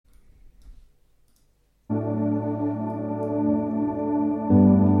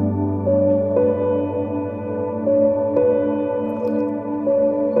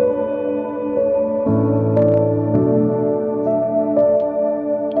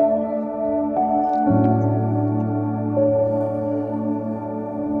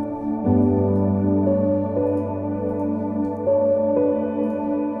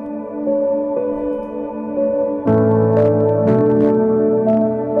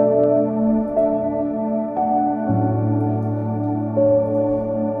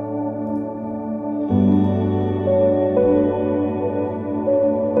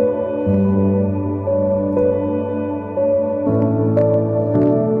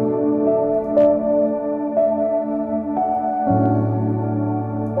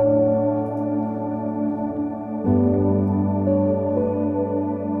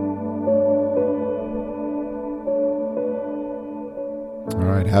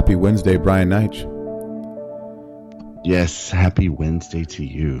Happy Wednesday, Brian Neitch. Yes, happy Wednesday to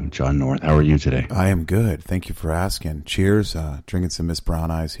you, John North. How are you today? I am good. Thank you for asking. Cheers. Drinking some Miss Brown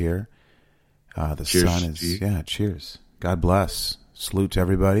Eyes here. The cheers, sun is, cheers. God bless. Salute to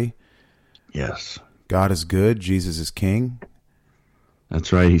everybody. Yes. God is good. Jesus is king.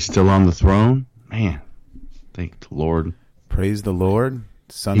 That's right. He's still on the throne. Man, thank the Lord. Praise the Lord.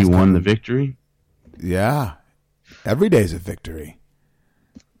 He won the victory. Yeah. Every day's a victory.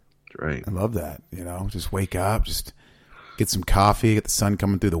 That's right. I love that. Just wake up, just get some coffee, get the sun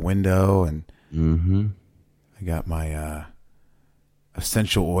coming through the window, and I got my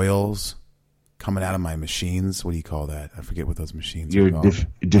essential oils coming out of my machines. What do you call that? I forget what those machines are called.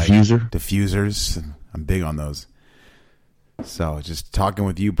 Diffuser? Diffusers. I'm big on those. So just talking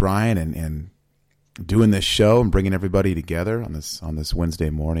with you, Brian, and doing this show and bringing everybody together on this Wednesday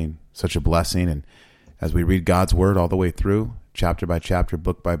morning. Such a blessing. And as we read God's word all the way through, chapter by chapter,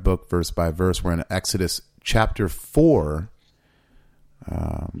 book by book, verse by verse, we're in Exodus chapter 4.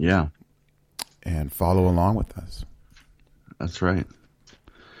 And follow along with us. That's right.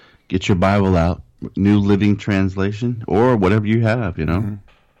 Get your Bible out, New Living Translation, or whatever you have, Mm-hmm.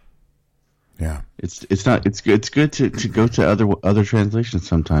 Yeah. It's good to go to other translations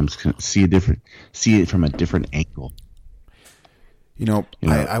sometimes, see it from a different angle.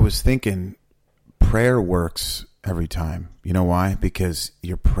 I was thinking prayer works every time. You know why? Because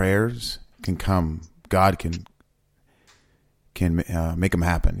your prayers can come. God can make them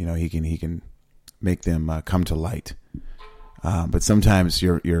happen. He can make them come to light. But sometimes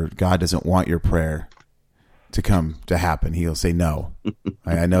your God doesn't want your prayer to happen. He'll say no.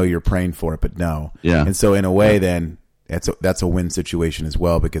 I know you're praying for it, but no. Yeah. And so in a way, then that's a win situation as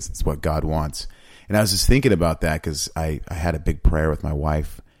well, because it's what God wants. And I was just thinking about that because I had a big prayer with my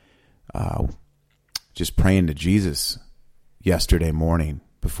wife, just praying to Jesus yesterday morning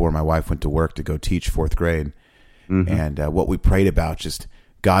before my wife went to work to go teach fourth grade. Mm-hmm. And what we prayed about, just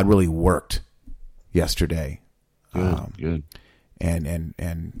God really worked yesterday. Good.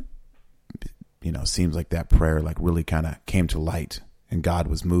 And seems like that prayer really kind of came to light, and God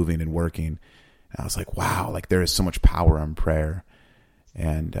was moving and working. And I was like, wow, there is so much power in prayer.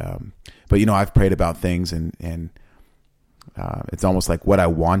 And but I've prayed about things, and it's almost like what I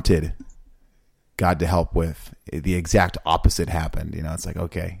wanted God to help with, the exact opposite happened. It's like,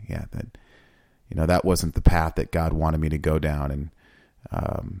 okay, yeah, that wasn't the path that God wanted me to go down.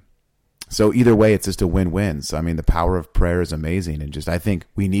 And so either way, it's just a win-win. So, the power of prayer is amazing. And I think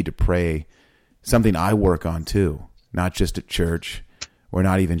we need to pray, something I work on too, not just at church, or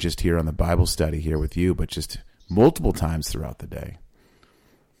not even just here on the Bible study here with you, but just multiple times throughout the day.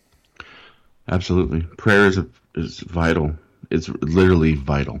 Absolutely. Prayer is vital. It's literally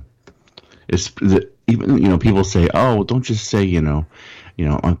vital. Even people say, "Oh, well, don't just say,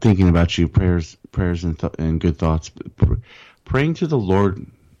 I'm thinking about you." Prayers and good thoughts. Praying to the Lord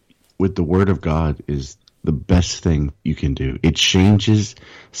with the Word of God is the best thing you can do. It changes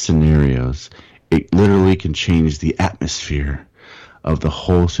scenarios. It literally can change the atmosphere of the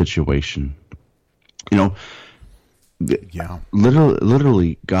whole situation.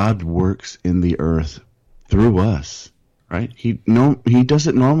 Literally, God works in the earth through us, right? He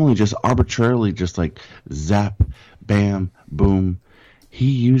doesn't normally just arbitrarily just zap, bam, boom.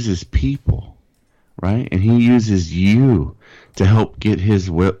 He uses people, right? And he uses you to help get his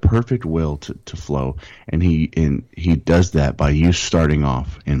perfect will to flow. And he does that by you starting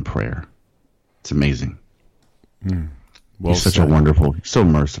off in prayer. It's amazing. Well, he's so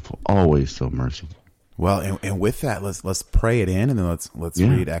merciful, always so merciful. Well, and with that, let's pray it in, and then let's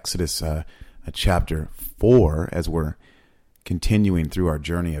read Exodus chapter 4 as we're continuing through our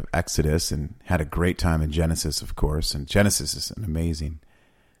journey of Exodus, and had a great time in Genesis, of course. And Genesis is an amazing,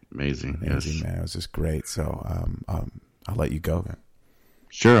 yes. man. It was just great. So I'll let you go then.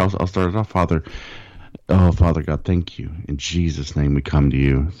 Sure, I'll start it off, Father. Oh, Father God, thank you. In Jesus' name we come to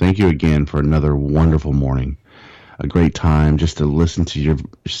you. Thank you again for another wonderful morning. A great time just to listen to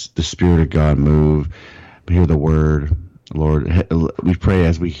the Spirit of God move, hear the Word. Lord, we pray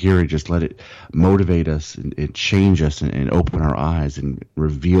as we hear it, just let it motivate us and change us and open our eyes and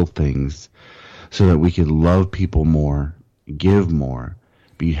reveal things so that we can love people more, give more,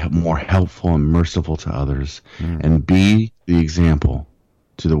 be more helpful and merciful to others, and be the example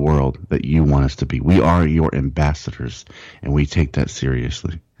to the world that you want us to be. We are your ambassadors, and we take that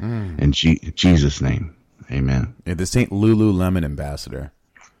seriously. In Jesus' name, amen. Yeah, this ain't Lululemon ambassador.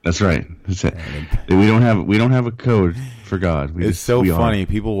 That's right. We don't have a code for God. It's so funny.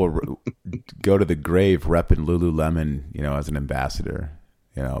 People will go to the grave repping Lululemon, as an ambassador.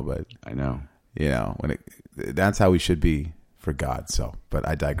 But I know. that's how we should be for God. So, but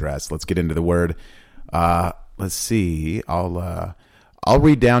I digress. Let's get into the word. Let's see. I'll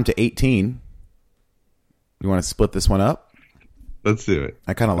read down to 18. You want to split this one up? Let's do it.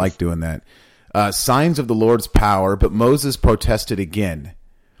 I kind of like doing that. Signs of the Lord's power, but Moses protested again.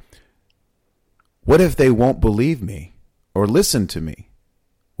 What if they won't believe me or listen to me?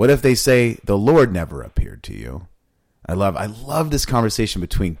 What if they say the Lord never appeared to you? I love this conversation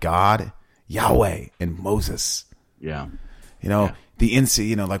between God, Yahweh, and Moses. Yeah.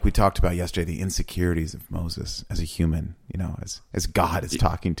 Like we talked about yesterday, the insecurities of Moses as a human, as God is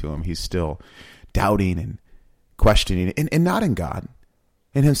talking to him, he's still doubting and questioning, and not in God,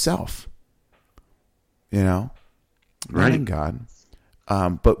 in himself, not in God.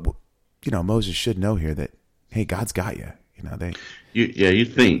 But Moses should know here that, hey, God's got you. You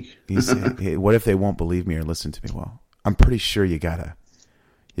think. Hey, what if they won't believe me or listen to me? Well, I'm pretty sure you got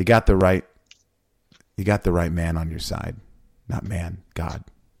the right man on your side. Not man, God.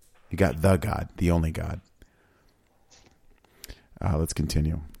 You got the God, the only God. Let's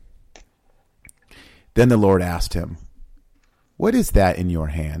continue. Then the Lord asked him, "What is that in your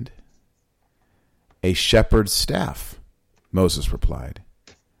hand?" "A shepherd's staff," Moses replied.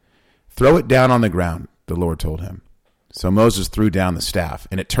 "Throw it down on the ground," the Lord told him. So Moses threw down the staff,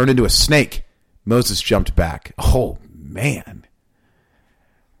 and it turned into a snake. Moses jumped back. Oh, man.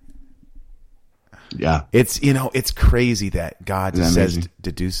 Yeah. It's crazy that God says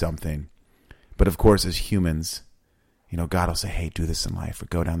to do something. But of course, as humans, God will say, hey, do this in life, or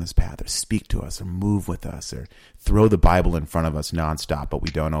go down this path, or speak to us, or move with us, or throw the Bible in front of us nonstop, but we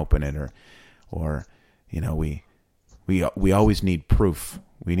don't open it, or we always need proof.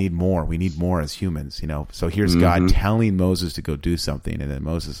 We need more. We need more as humans, So here's God telling Moses to go do something, and then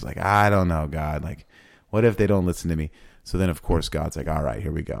Moses is like, I don't know, God. Like, what if they don't listen to me? So then, of course, God's like, all right,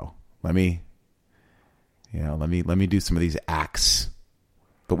 here we go. Let me do some of these acts.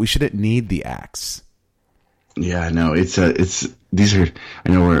 But we shouldn't need the acts. Yeah, no, these are. I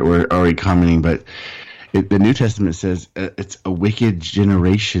know we're already commenting, but the New Testament says it's a wicked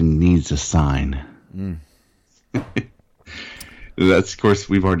generation needs a sign. That's, of course,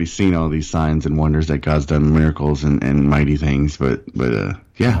 we've already seen all these signs and wonders that God's done, miracles and mighty things. But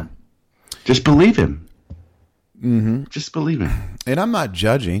yeah, just believe Him. Mm-hmm. Just believe Him. And I'm not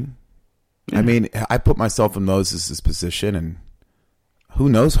judging. Yeah. I mean, I put myself in Moses' position, and who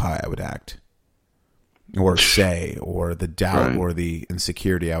knows how I would act, or say, or the doubt, or the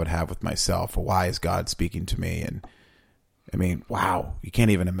insecurity I would have with myself. Or why is God speaking to me? And I mean, wow, you can't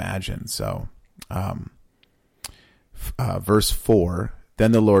even imagine. So. Verse 4,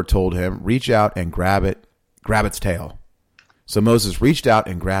 then the Lord told him, reach out and grab its tail. So Moses reached out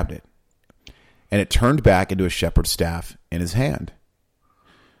and grabbed it, and it turned back into a shepherd's staff in his hand.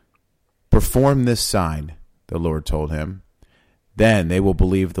 Perform this sign, the Lord told him. Then they will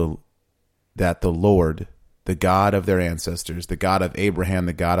believe that the Lord, the God of their ancestors, the God of Abraham,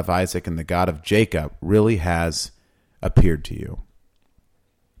 the God of Isaac, and the God of Jacob, really has appeared to you.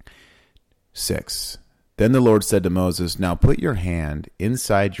 6. Then the Lord said to Moses, now put your hand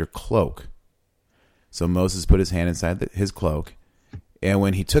inside your cloak. So Moses put his hand inside his cloak, and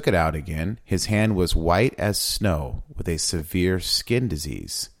when he took it out again, his hand was white as snow with a severe skin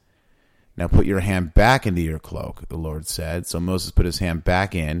disease. Now put your hand back into your cloak, the Lord said. So Moses put his hand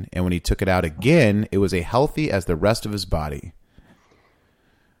back in, and when he took it out again, it was as healthy as the rest of his body.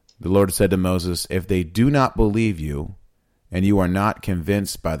 The Lord said to Moses, if they do not believe you, and you are not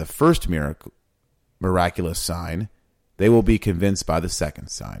convinced by the first miraculous sign, they will be convinced by the second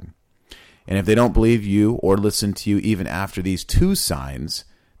sign. And if they don't believe you or listen to you even after these 2 signs,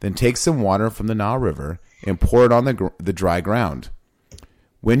 then take some water from the Nile River and pour it on the dry ground.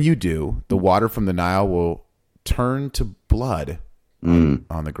 When you do, the water from the Nile will turn to blood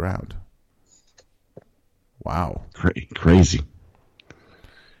on the ground. Wow. Crazy.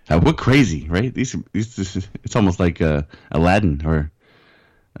 What crazy, right? These it's almost like Aladdin or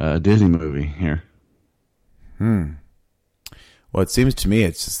a Disney movie here. Well, it seems to me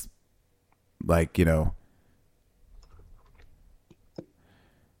it's just like,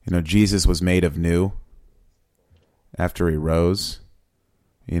 Jesus was made of new after he rose,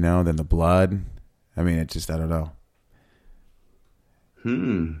 then the blood. I mean, it just, I don't know.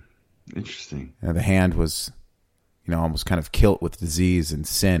 Interesting. The hand was, almost kind of killed with disease and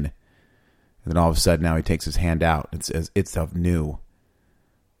sin. And then all of a sudden now he takes his hand out. It's of new.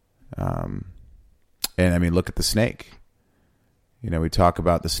 And I mean, look at the snake. We talk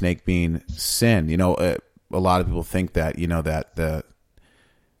about the snake being sin. A lot of people think that, that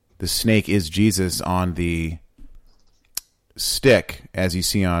the snake is Jesus on the stick, as you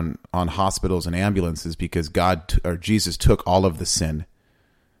see on hospitals and ambulances, because Jesus took all of the sin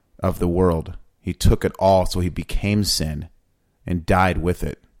of the world. He took it all, so he became sin and died with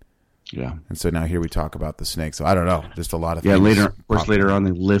it. Yeah. And so now here we talk about the snake. So I don't know, just a lot of things. Yeah, later on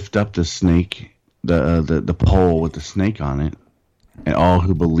they lift up the snake, the pole with the snake on it, and all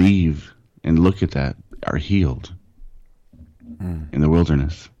who believe and look at that are healed in the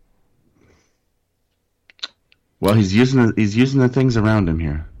wilderness. Well, he's using the things around him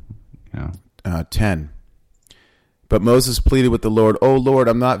here. 10. But Moses pleaded with the Lord, "Oh Lord,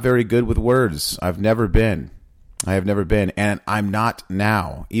 I'm not very good with words. I have never been, and I'm not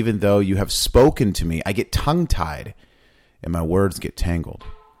now. Even though you have spoken to me, I get tongue-tied, and my words get tangled."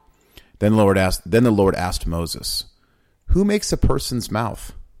 Then the Lord asked Moses, "Who makes a person's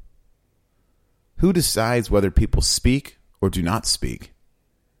mouth? Who decides whether people speak or do not speak?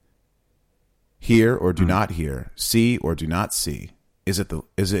 Hear or do not hear, see or do not see? Is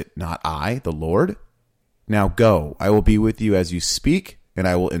it not I, the Lord? Now go, I will be with you as you speak, and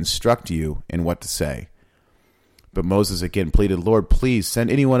I will instruct you in what to say." But Moses again pleaded, "Lord, please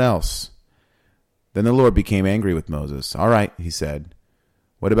send anyone else." Then the Lord became angry with Moses. "All right," he said,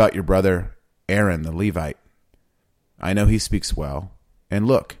 "what about your brother Aaron the Levite? I know he speaks well, and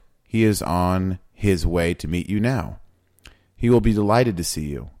look, he is on his way to meet you now. He will be delighted to see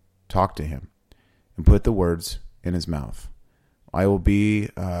you. Talk to him and put the words in his mouth. I will be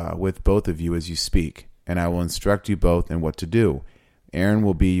with both of you as you speak, and I will instruct you both in what to do. Aaron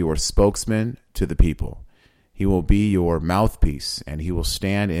will be your spokesman to the people. He will be your mouthpiece, and he will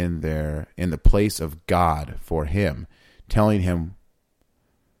stand in the place of God for him, telling him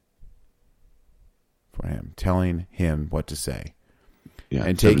what to say. Yeah,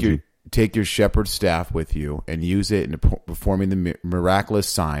 and take your shepherd's staff with you and use it in performing the miraculous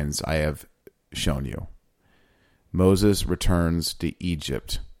signs I have shown you." Moses returns to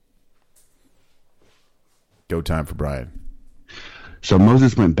Egypt. Go time for Brian. So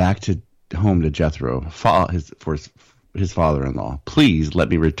Moses went back home to Jethro, his father-in-law. "Please let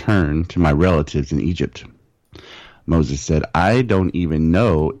me return to my relatives in Egypt." Moses said, "I don't even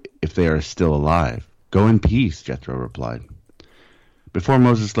know if they are still alive." "Go in peace," Jethro replied. Before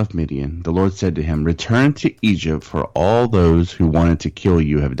Moses left Midian, the Lord said to him, "Return to Egypt, for all those who wanted to kill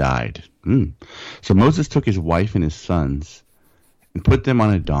you have died." So Moses took his wife and his sons and put them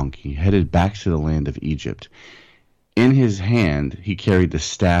on a donkey, headed back to the land of Egypt. In his hand he carried the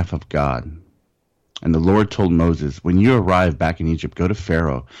staff of God. And the Lord told Moses, "When you arrive back in Egypt, go to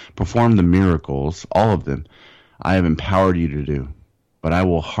Pharaoh, perform the miracles, all of them, I have empowered you to do. But I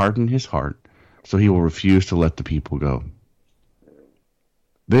will harden his heart, so he will refuse to let the people go.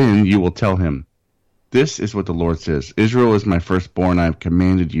 Then you will tell him, 'This is what the Lord says. Israel is my firstborn. I have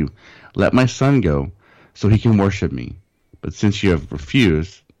commanded you. Let my son go, so he can worship me. But since you have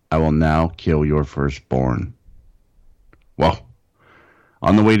refused, I will now kill your firstborn.'" Well,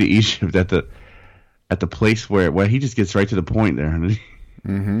 on the way to Egypt, at the place where he just gets right to the point there.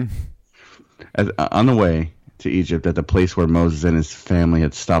 Mm-hmm. On the way to Egypt, at the place where Moses and his family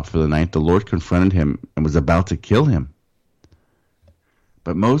had stopped for the night, the Lord confronted him and was about to kill him.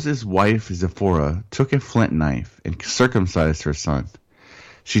 But Moses' wife Zipporah took a flint knife and circumcised her son.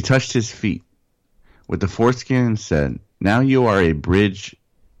 She touched his feet with the foreskin and said, "Now you are a bridegroom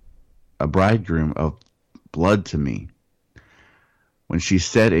of blood to me." When she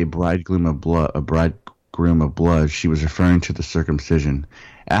said a bridegroom of blood, she was referring to the circumcision.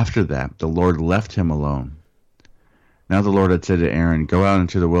 After that, the Lord left him alone. Now the Lord had said to Aaron, "Go out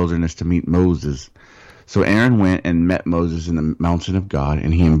into the wilderness to meet Moses." So Aaron went and met Moses in the mountain of God,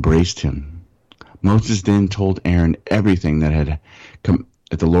 and he embraced him. Moses then told Aaron everything that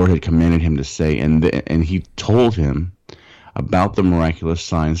the Lord had commanded him to say, and he told him about the miraculous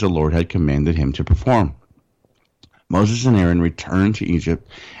signs the Lord had commanded him to perform. Moses and Aaron returned to Egypt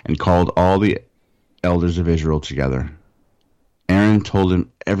and called all the elders of Israel together. Aaron told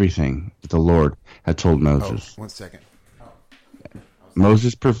him everything that the Lord had told Moses. 1 second.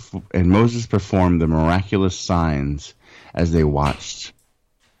 Moses performed the miraculous signs as they watched.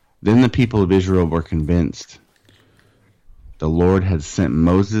 Then the people of Israel were convinced the Lord had sent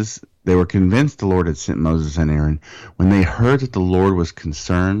Moses. They were convinced the Lord had sent Moses and Aaron when they heard that the Lord was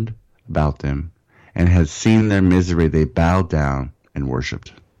concerned about them and had seen their misery. They bowed down and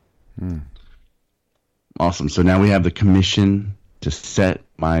worshipped. Awesome. So now we have the commission to set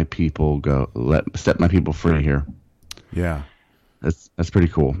my people free here. Yeah. That's pretty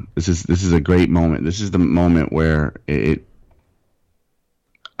cool. This is a great moment. This is the moment where it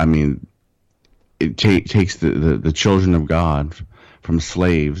takes the children of God from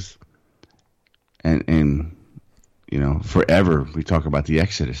slaves and forever we talk about the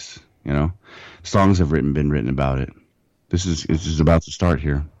Exodus. Songs have been written about it. This is about to start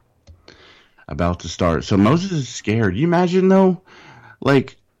here. About to start. So Moses is scared. You imagine though,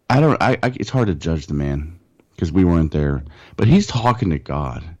 like it's hard to judge the man because we weren't there, but he's talking to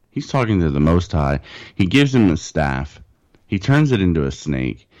God. He's talking to the Most High. He gives him a staff. He turns it into a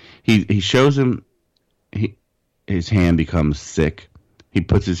snake. He shows him his hand becomes sick. He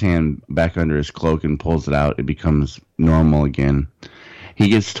puts his hand back under his cloak and pulls it out. It becomes normal again. He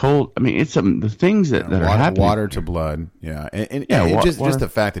gets told. I mean, it's the things that are happening. Water to blood. Yeah, and just the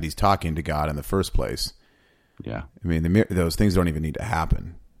fact that he's talking to God in the first place. Yeah, I mean, those things don't even need to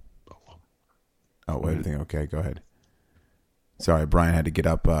happen. Oh, everything okay? Go ahead. Sorry, Brian had to get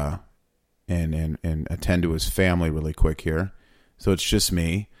up and attend to his family really quick here, so it's just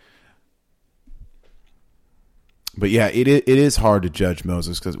me. But yeah, it is hard to judge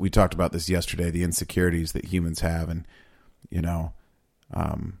Moses because we talked about this yesterday, the insecurities that humans have, and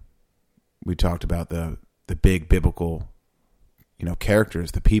we talked about the big biblical,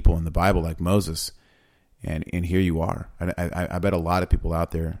 characters, the people in the Bible like Moses, and here you are. I bet a lot of people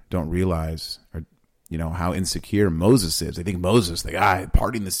out there don't realize, or how insecure Moses is. They think Moses, the guy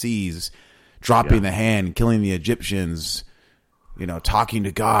parting the seas, dropping the hand, killing the Egyptians, talking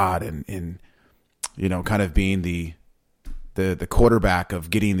to God, and kind of being the quarterback of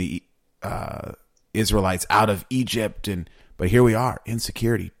getting the Israelites out of Egypt. But here we are,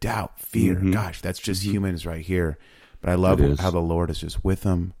 insecurity, doubt, fear. Mm-hmm. Gosh, that's just humans right here. But I love how the Lord is just with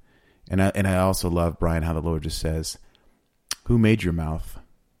them. And I also love, Brian, how the Lord just says, who made your mouth?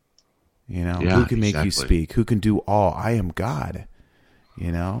 Who can make you speak? Who can do all? I am God.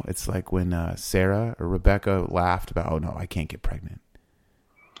 It's like when Sarah or Rebecca laughed about, oh no, I can't get pregnant.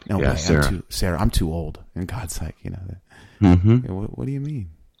 No way, Sarah, I'm too old. And God's like, what do you mean?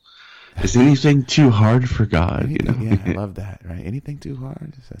 Is anything too hard for God? Yeah, I love that. Right? Anything too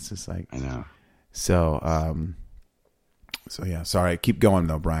hard? That's just like, I know. So yeah. Sorry, keep going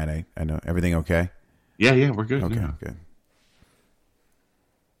though, Brian. I know everything okay. Yeah, we're good. Okay, yeah. Good.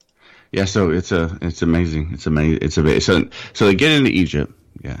 Yeah, so it's amazing. It's amazing. So they get into Egypt.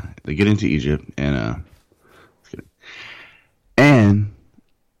 Yeah, they get into Egypt and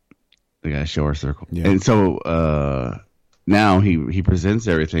they gotta show our circle. Yeah. And so now he presents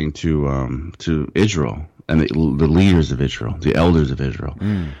everything to Israel and the leaders of Israel, the elders of Israel.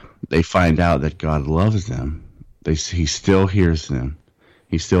 They find out that God loves them. He still hears them.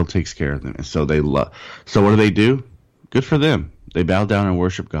 He still takes care of them. And so So what do? Good for them. They bow down and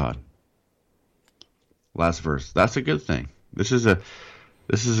worship God. Last verse. That's a good thing. This is a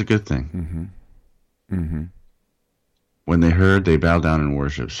good thing. Mm-hmm. Mm-hmm. When they heard, they bowed down and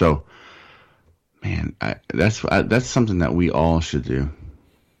worshiped. So, man, that's something that we all should do.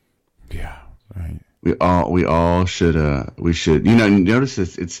 Yeah, right. We all should. We should. Notice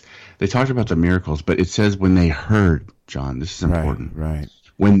this. They talked about the miracles, but it says when they heard. John, this is important. Right.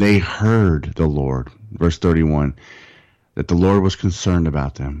 When they heard the Lord, verse 31, that the Lord was concerned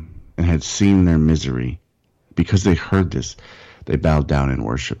about them and had seen their misery, because they heard this, they bowed down and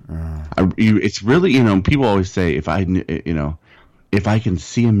worshiped. It's really, people always say, if I can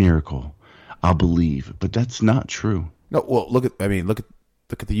see a miracle, I'll believe. But that's not true. No, well, look at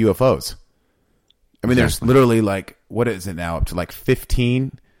the UFOs. I mean, There's literally what is it now? Up to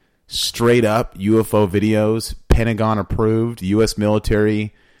 15 straight up UFO videos, Pentagon approved, U.S.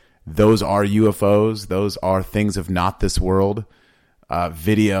 military. Those are UFOs. Those are things of not this world.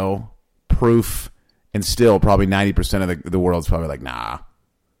 Video proof. And still, probably 90% of the world's probably like, nah,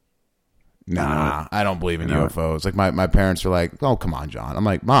 I don't believe in UFOs. Like my parents are like, oh, come on, John. I'm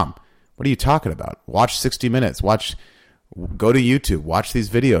like, Mom, what are you talking about? Watch 60 Minutes. Go to YouTube. Watch these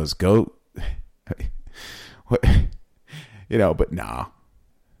videos. Go, but nah.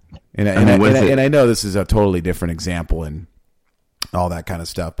 And I know this is a totally different example and all that kind of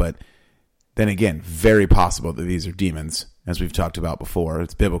stuff. But then again, very possible that these are demons, as we've talked about before.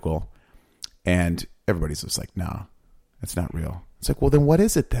 It's biblical. And everybody's just like, nah, that's not real. It's like, well, then what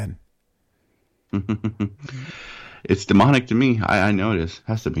is it then? It's demonic to me. I know it is.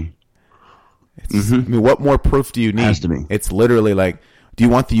 Has to be. I mean, what more proof do you need? Has to be. It's literally like, do you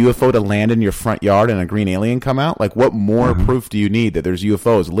want the UFO to land in your front yard and a green alien come out? Like, what more proof do you need that there's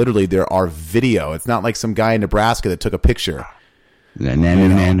UFOs? Literally, there are video. It's not like some guy in Nebraska that took a picture.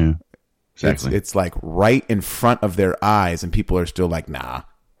 Nanu. Exactly. It's like right in front of their eyes, and people are still like, nah.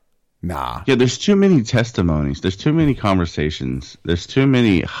 Yeah, there's too many testimonies. There's too many conversations. There's too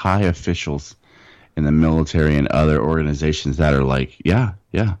many high officials in the military and other organizations that are like, yeah,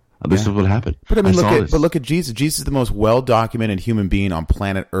 this is what happened. But I mean, look at Jesus. Jesus is the most well-documented human being on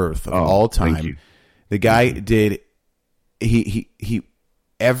planet Earth of all time. Thank you. The guy did he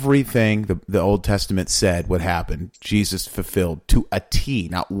everything the Old Testament said would happen, Jesus fulfilled to a T.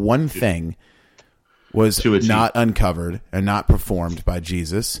 Not one thing was not uncovered and not performed by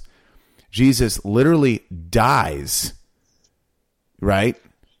Jesus. Jesus literally dies, right?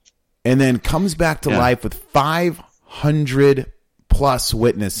 And then comes back to life with 500 plus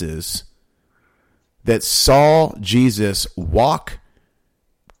witnesses that saw Jesus walk,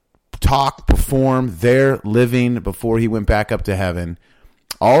 talk, perform there living before he went back up to heaven.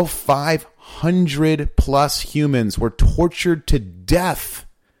 All 500 plus humans were tortured to death.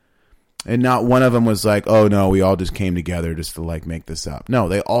 And not one of them was like, oh no, we all just came together just to like make this up. No,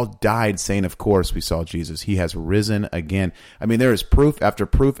 they all died saying, of course we saw Jesus. He has risen again. I mean, there is proof after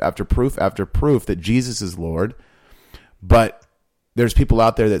proof after proof after proof that Jesus is Lord. But there's people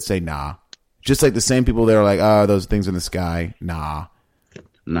out there that say, nah. Just like the same people that are like, oh, those things in the sky. Nah.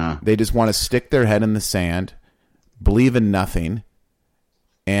 They just want to stick their head in the sand, believe in nothing.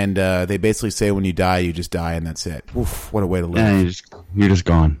 And they basically say when you die, you just die and that's it. Oof, what a way to live. Yeah, you're just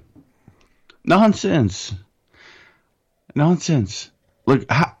gone. Nonsense. Look,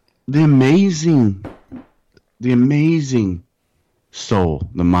 the amazing soul,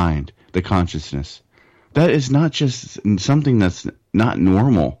 the mind, the consciousness. That is not just something that's not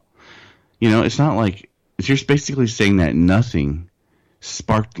normal. You know, it's not like you're basically saying that nothing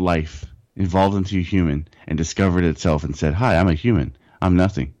sparked life, evolved into a human, and discovered itself and said, "Hi, I'm a human. I'm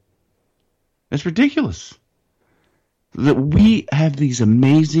nothing." That's ridiculous. That we have these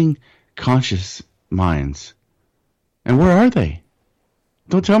amazing conscious minds. And where are they?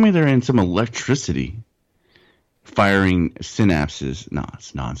 Don't tell me they're in some electricity firing synapses. No,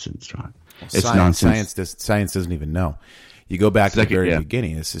 it's nonsense, John. It's nonsense. Science doesn't even know. You go back to the very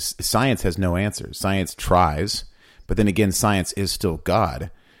beginning. It's just, science has no answers. Science tries, but then again, science is still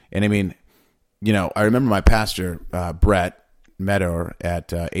God. And I mean, you know, I remember my pastor, Brett Meador at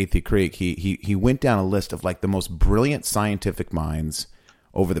Athey Creek. He went down a list of like the most brilliant scientific minds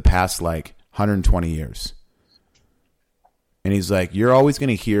over the past like 120 years. And he's like, you're always going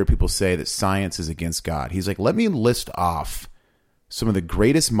to hear people say that science is against God. He's like, let me list off some of the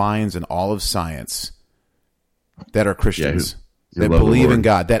greatest minds in all of science that are Christians, that believe in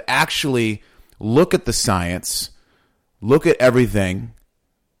God, that actually look at the science, look at everything,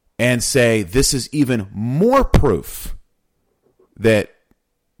 and say, this is even more proof that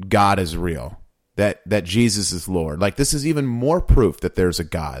God is real. That Jesus is Lord. Like, this is even more proof that there's a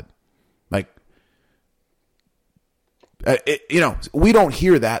God. Like, you know, we don't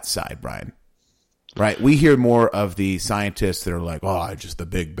hear that side, Brian. Right? We hear more of the scientists that are like, oh, just the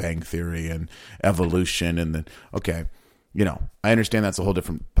Big Bang Theory and evolution. And then, okay, you know, I understand that's a whole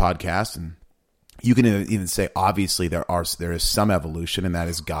different podcast. And you can even say, obviously, there is some evolution, and that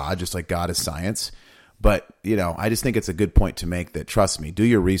is God, just like God is science. But, you know, I just think it's a good point to make that, trust me, do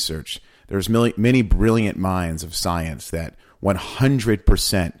your research. There's many brilliant minds of science that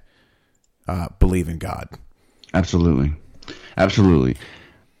 100% believe in God. Absolutely.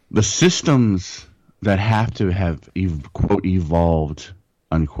 The systems that have to have, quote, evolved,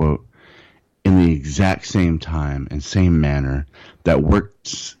 unquote, in the exact same time and same manner that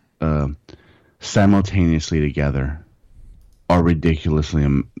works simultaneously together are ridiculously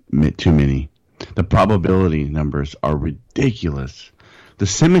too many. The probability numbers are ridiculous. The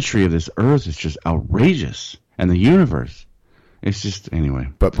symmetry of this earth is just outrageous. And the universe. It's just, anyway.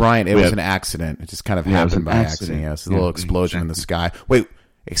 But Brian, it was an accident. It just kind of happened by accident. Yeah, it's a little explosion in the sky. Wait,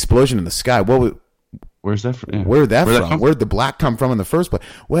 explosion in the sky? Where's that from? Yeah. Where'd that from? Where'd the black come from in the first place?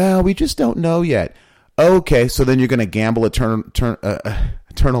 Well, we just don't know yet. Okay, so then you're going to gamble eternal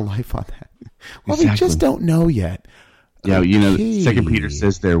life on that. Well, exactly. We just don't know yet. Yeah, okay. You know, 2 Peter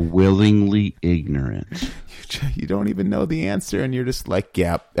says they're willingly ignorant. You don't even know the answer, and you're just like,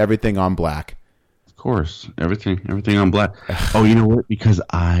 yeah, everything on black. Of course, everything on black. Oh, you know what? Because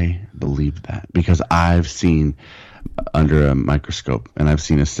I believe that. Because I've seen under a microscope, and I've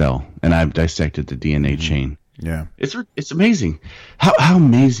seen a cell, and I've dissected the DNA chain. Yeah, it's amazing. How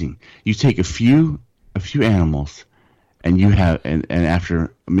amazing! You take a few animals, and you have, and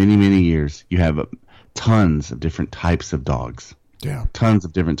after many years, you have tons of different types of dogs. Yeah, tons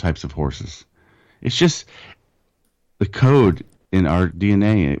of different types of horses. It's just the code in our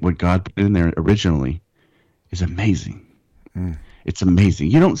DNA, what God put in there originally, is amazing. It's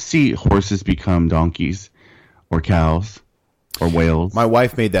amazing. You don't see horses become donkeys or cows or whales. My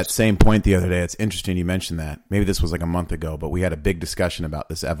wife made that same point the other day. It's interesting you mentioned that. Maybe this was like a month ago, but we had a big discussion about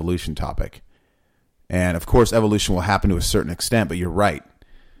this evolution topic. And of course, evolution will happen to a certain extent, but you're right.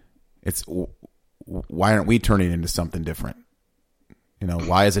 It's why aren't we turning into something different? You know,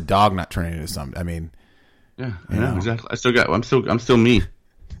 why is a dog not turning into something? I mean, Yeah, I know exactly. I'm still me.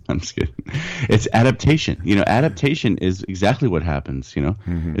 I'm just kidding. It's adaptation. Adaptation is exactly what happens.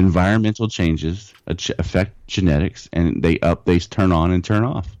 Environmental changes affect genetics, and they turn on and turn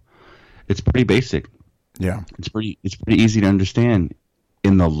off. It's pretty basic. Yeah, it's pretty easy to understand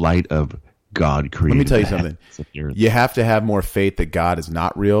in the light of God created. Let me tell you something. You have to have more faith that God is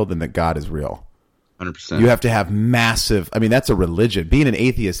not real than that God is real. 100%. You have to have massive. I mean, that's a religion. Being an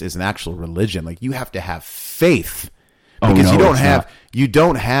atheist is an actual religion. Like, you have to have faith. Because you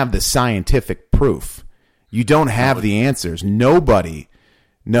don't have the scientific proof. You don't have the answers. Nobody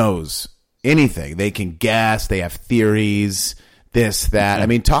knows anything. They can guess. They have theories. This, that. I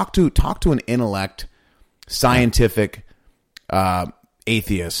mean, talk to an intellect, scientific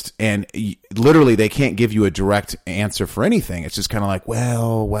atheist, and literally they can't give you a direct answer for anything. It's just kind of like,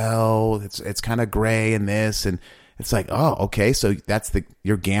 well, it's kind of gray in this, and it's like, oh, okay, so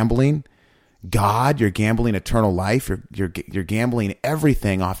you're gambling God, you're gambling eternal life, you're gambling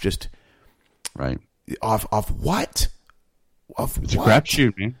everything off just right off what? It's a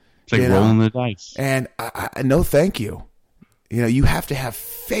crapshoot, man. It's like rolling the dice. And I no, thank you. You have to have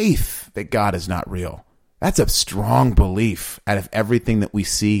faith that God is not real. That's a strong belief out of everything that we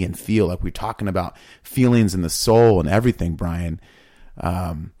see and feel. Like, we're talking about feelings in the soul and everything, Brian.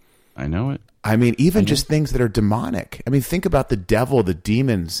 I know it. I mean, even just things that are demonic. I mean, think about the devil, the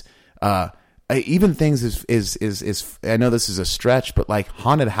demons, even things is I know this is a stretch, but like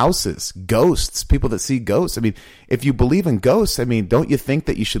haunted houses, ghosts, people that see ghosts. I mean, if you believe in ghosts, I mean, don't you think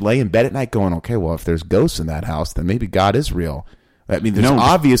that you should lay in bed at night going, okay, well, if there's ghosts in that house, then maybe God is real. I mean, there's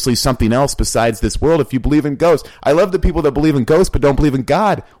obviously something else besides this world if you believe in ghosts. I love the people that believe in ghosts but don't believe in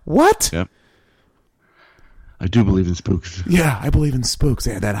God. What? Yep. I do believe in spooks. Yeah, I believe in spooks.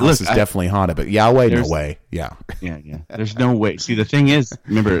 Yeah, that house is definitely haunted, but Yahweh, no way. Yeah. Yeah. There's no way. See, the thing is,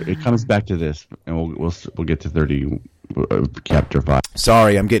 remember, it comes back to this, and we'll get to 30, chapter 5.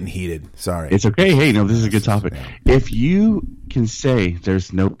 Sorry, I'm getting heated. Sorry. It's okay. Hey, no, this is a good topic. If you can say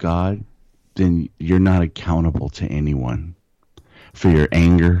there's no God, then you're not accountable to anyone for your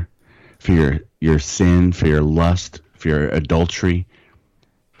anger, for your sin, for your lust, for your adultery,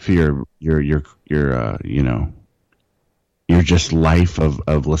 for your just life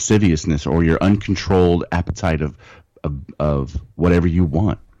of lasciviousness, or your uncontrolled appetite of whatever you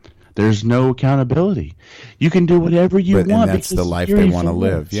want. There's no accountability. You can do whatever you want. And that's the life they want to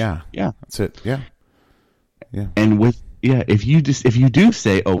live. Yeah. That's it. Yeah. And if you do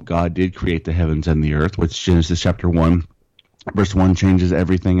say, oh, God did create the heavens and the earth, which Genesis chapter 1, verse 1 changes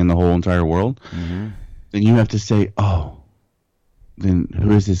everything in the whole entire world, then you have to say, oh, then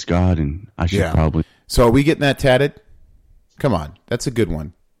who is this God? And I should probably. So are we getting that tatted? Come on. That's a good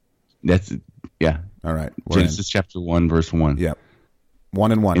one. All right. Genesis chapter 1, verse 1. Yep.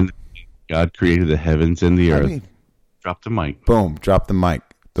 1 and 1. And God created the heavens and the earth. Drop the mic. Boom. Drop the mic.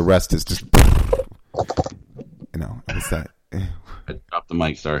 The rest is just, what's that? I dropped the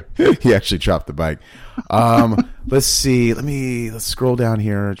mic, sorry. He actually dropped the mic. Let's see. Let's scroll down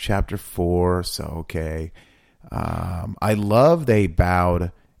here. Chapter 4. So, okay. I love they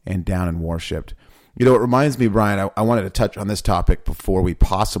bowed and down and worshipped. It reminds me, Brian, I wanted to touch on this topic before we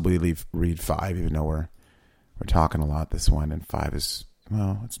possibly read 5, even though we're talking a lot this one, and 5 is,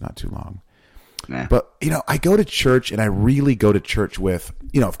 well, it's not too long. Nah. But, I go to church, and I really go to church with,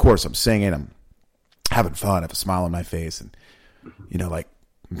 of course, I'm singing, I'm having fun, I have a smile on my face, and, like,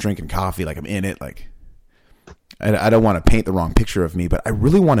 I'm drinking coffee, like I'm in it, like, I don't want to paint the wrong picture of me, but I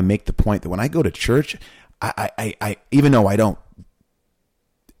really want to make the point that when I go to church, I even though I don't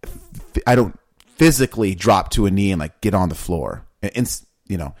physically drop to a knee and like get on the floor, and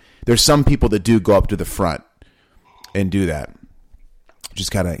there's some people that do go up to the front and do that,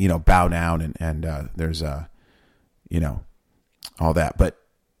 just kind of bow down and there's all that, but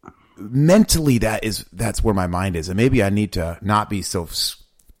mentally that's where my mind is, and maybe I need to not be so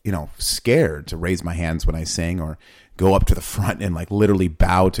scared to raise my hands when I sing or go up to the front and like literally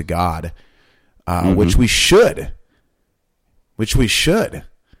bow to God. Which we should.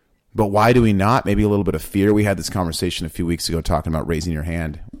 But why do we not? Maybe a little bit of fear. We had this conversation a few weeks ago talking about raising your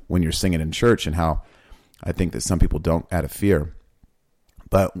hand when you're singing in church, and how I think that some people don't out of fear.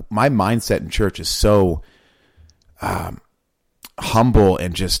 But my mindset in church is so humble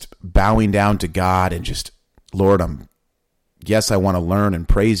and just bowing down to God and just, Lord, I want to learn and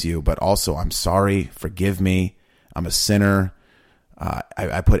praise you, but also I'm sorry, forgive me. I'm a sinner.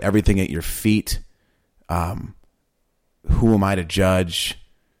 I put everything at your feet. Who am I to judge?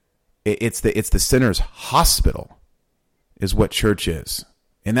 It's the sinner's hospital is what church is.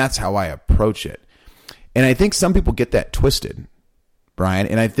 And that's how I approach it. And I think some people get that twisted. Brian.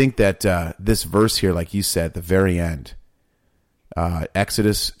 And I think that this verse here, like you said, at the very end,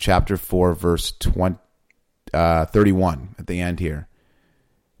 Exodus chapter 4, verse 31, at the end here,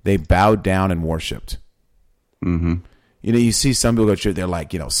 they bowed down and worshipped. Mm-hmm. You know, you see some people go to church, they're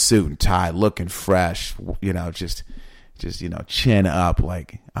like, suit and tie, looking fresh, just chin up,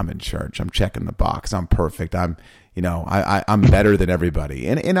 like, I'm in church, I'm checking the box, I'm perfect, I'm better than everybody.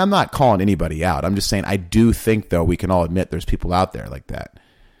 And I'm not calling anybody out. I'm just saying, I do think, though, we can all admit there's people out there like that.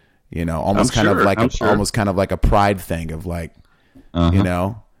 Almost kind of like a pride thing of like,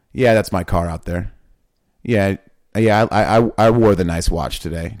 yeah, that's my car out there. Yeah, I wore the nice watch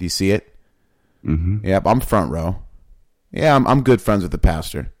today. Do you see it? Mm-hmm. Yep, I'm front row. Yeah, I'm good friends with the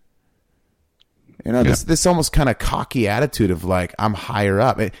pastor. This almost kind of cocky attitude of like, I'm higher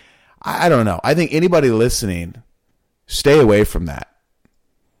up. I don't know. I think anybody listening, stay away from that.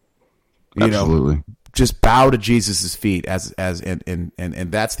 Absolutely. Just bow to Jesus' feet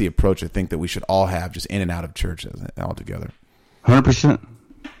and that's the approach I think that we should all have, just in and out of churches altogether. 100%.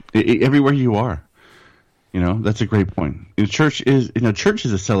 Everywhere you are. That's a great point. Church is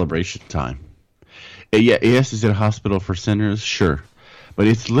a celebration time. Yes, is it a hospital for sinners? Sure. But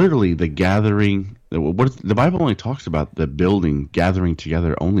it's literally the gathering. The Bible only talks about the building gathering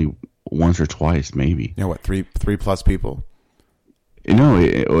together only once or twice, maybe. Three plus people?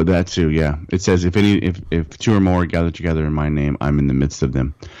 That too, yeah. It says, if two or more gather together in my name, I'm in the midst of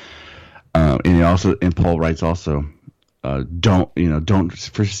them. And Paul writes also, don't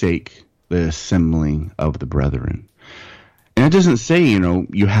forsake the assembling of the brethren. And it doesn't say,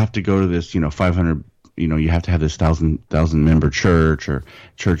 you have to go to this, 500, you have to have this 1,000 member church, or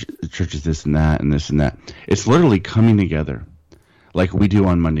churches this and that and this and that. It's literally coming together like we do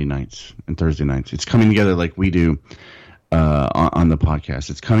on Monday nights and Thursday nights. It's coming together like we do on the podcast.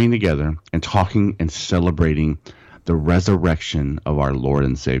 It's coming together and talking and celebrating the resurrection of our Lord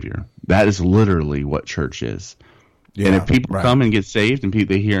and Savior. That is literally what church is. Yeah, and if people come and get saved, and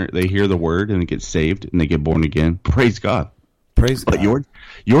they hear the word and they get saved and they get born again, praise God. Praise God. But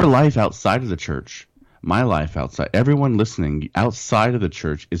your life outside of the church, my life outside, everyone listening outside of the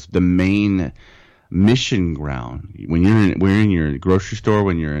church is the main mission ground. When we're in your grocery store,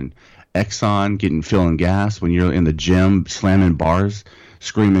 when you're in Exxon filling gas, when you're in the gym slamming bars,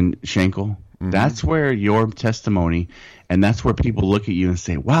 screaming Shankle, that's where your testimony, and that's where people look at you and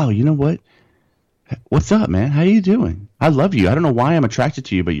say, wow, you know what? What's up, man? How you doing? I love you. I don't know why I'm attracted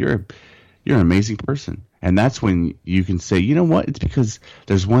to you, but you're an amazing person. And that's when you can say, you know what? It's because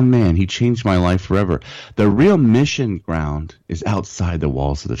there's one man. He changed my life forever. The real mission ground is outside the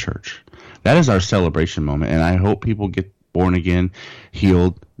walls of the church. That is our celebration moment. And I hope people get born again,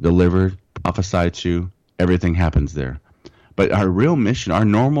 healed, delivered, prophesied to. Everything happens there. But our real mission, our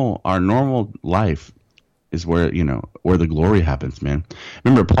normal life is where the glory happens, man.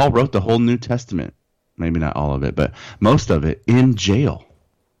 Remember, Paul wrote the whole New Testament. Maybe not all of it, but most of it in jail.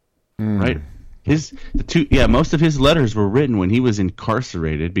 Right? Most of his letters were written when he was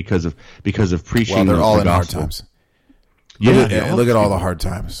incarcerated because of preaching. Well, they're all in hard gospel. times. Yeah, look at all the hard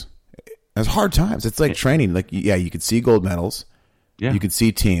times. It's hard times. It's like training. Like, you could see gold medals. Yeah. You could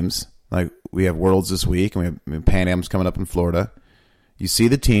see teams. Like, we have Worlds this week, and we have Pan Am's coming up in Florida. You see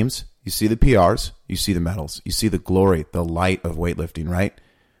the teams. You see the PRs. You see the medals. You see the glory, the light of weightlifting, right?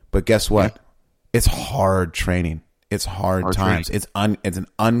 But guess what? Yeah. It's hard training. It's hard times. Training. It's an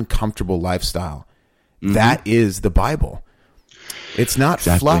uncomfortable lifestyle. Mm-hmm. That is the Bible. It's not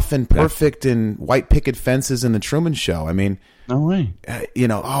fluff and perfect and white picket fences in the Truman Show. I mean, no way.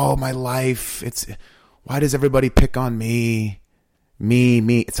 My life. Why does everybody pick on me?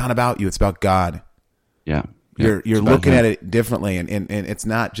 Me. It's not about you. It's about God. Yeah. You're looking at it differently, and it's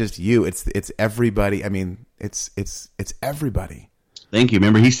not just you. It's everybody. I mean, it's everybody. Thank you.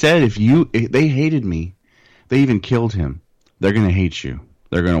 Remember, he said, if they hated me, they even killed him. They're going to hate you.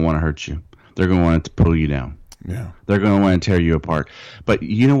 They're going to want to hurt you. They're going to want to pull you down. Yeah. They're going to want to tear you apart. But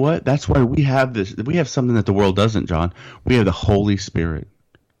you know what? That's why we have this. We have something that the world doesn't, John. We have the Holy Spirit.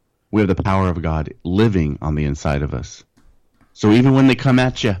 We have the power of God living on the inside of us. So even when they come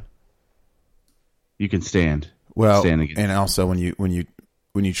at you, you can stand. Well, stand against and also when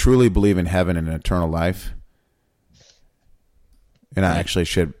you truly believe in heaven and an eternal life, and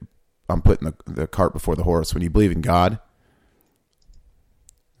I'm putting the cart before the horse. When you believe in God,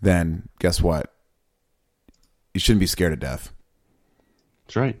 then guess what? You shouldn't be scared of death.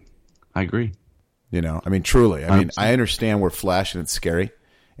 That's right. I agree. I mean, truly. I mean, 100%. I understand we're flesh and it's scary,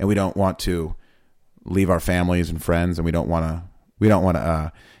 and we don't want to leave our families and friends, and we don't want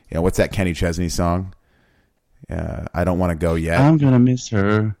to. What's that Kenny Chesney song? I don't want to go yet. I'm gonna miss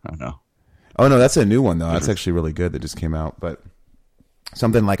her. Oh no. Oh no, that's a new one though. That's actually really good that just came out. But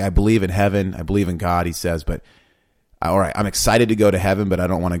something like, I believe in heaven, I believe in God, he says, but all right, I'm excited to go to heaven, but I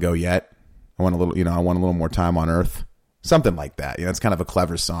don't want to go yet. I want a little, I want a little more time on earth. Something like that. It's kind of a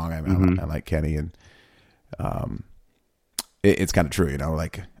clever song. I like Kenny, and it's kind of true.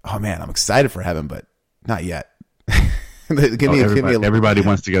 Like, oh man, I'm excited for heaven, but not yet. Everybody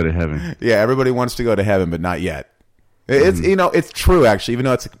wants to go to heaven. Yeah, everybody wants to go to heaven, but not yet. It's it's true actually. Even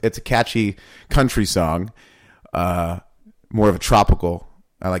though it's a catchy country song, more of a tropical.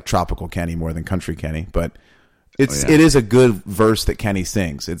 I like tropical Kenny more than country Kenny, but it is a good verse that Kenny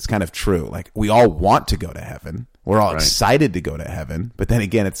sings. It's kind of true. Like, we all want to go to heaven. We're all excited to go to heaven, but then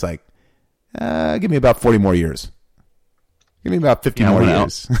again, it's like, give me about 40 more years. Give me about 50 more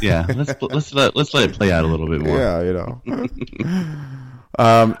years. Yeah, let's let it play out a little bit more. Yeah,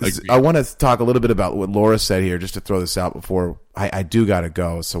 I want to talk a little bit about what Laura said here, just to throw this out before I do got to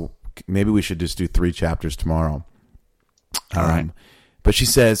go. So maybe we should just do 3 chapters tomorrow. All right. But she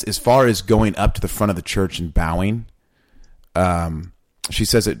says, as far as going up to the front of the church and bowing, she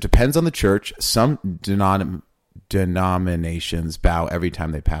says it depends on the church. Some denominations bow every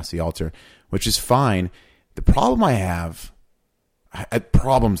time they pass the altar, which is fine. The problem I have,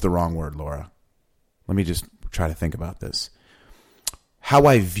 problem's the wrong word, Laura. Let me just try to think about this. How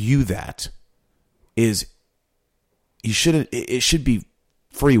I view that is it should be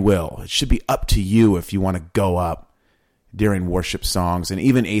free will. It should be up to you if you want to go up during worship songs. And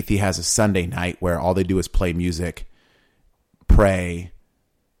even Athey has a Sunday night where all they do is play music, pray,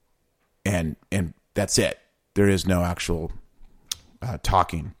 and that's it. There is no actual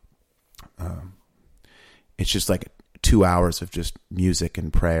talking. It's just like 2 hours of just music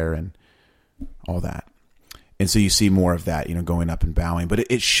and prayer and all that. And so you see more of that, going up and bowing. But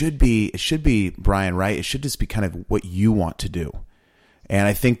it should be, Brian, right? It should just be kind of what you want to do. And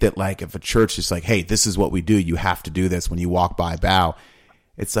I think that, like, if a church is like, hey, this is what we do, you have to do this when you walk by, bow.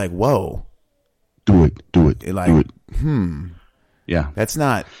 It's like, whoa. Do it. Like, do it. Yeah. That's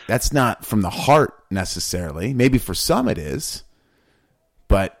not from the heart necessarily. Maybe for some it is.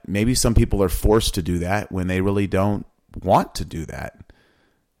 But maybe some people are forced to do that when they really don't want to do that.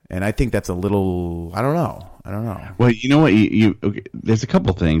 And I think that's a little, I don't know. Well, you know what? Okay, there's a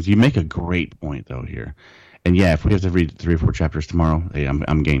couple things. You make a great point, though, here. And yeah, if we have to read 3 or 4 chapters tomorrow, hey,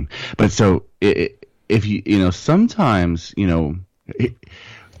 I'm game. But so if sometimes, the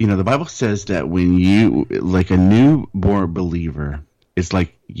Bible says that when you, like a newborn believer, it's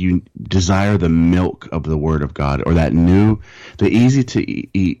like you desire the milk of the Word of God, or the easy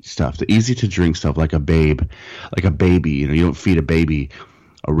to eat stuff, the easy to drink stuff, like a baby. You don't feed a baby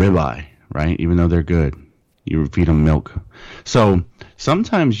a ribeye, right? Even though they're good, you feed them milk. So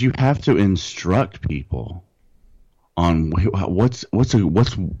sometimes you have to instruct people on what's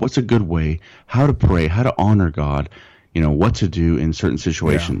a good way, how to pray, how to honor God, what to do in certain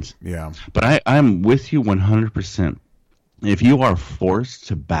situations. Yeah. But I'm with you 100%. If you are forced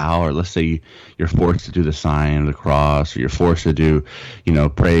to bow, or let's say you're forced to do the sign of the cross, or you're forced to do,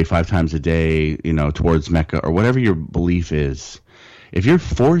 pray 5 times a day, towards Mecca, or whatever your belief is, if you're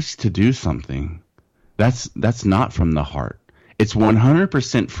forced to do something, that's not from the heart. It's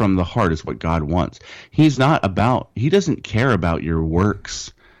 100% from the heart is what God wants. He doesn't care about your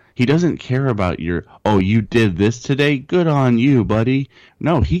works. He doesn't care about you did this today, good on you, buddy.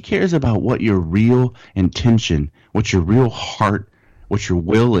 No, he cares about what your real intention, what your real heart, what your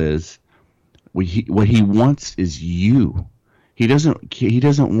will is. What he wants is you. He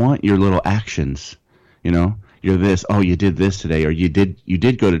doesn't want your little actions. You're this, oh, you did this today, or you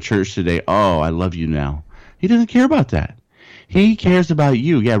did go to church today. Oh, I love you now. He doesn't care about that. He cares about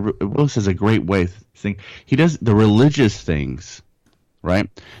you. Yeah, Willis has a great way of thinking. He does the religious things, right?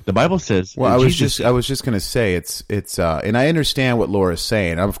 The Bible says. Well, I was just going to say it's and I understand what Laura's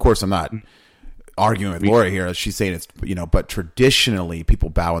saying. Of course, I'm not arguing with Laura here. She's saying it's but traditionally people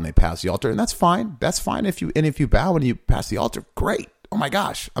bow when they pass the altar, and that's fine. That's fine if you bow when you pass the altar. Great. Oh my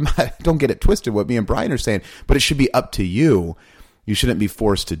gosh, don't get it twisted. What me and Brian are saying, but it should be up to you. You shouldn't be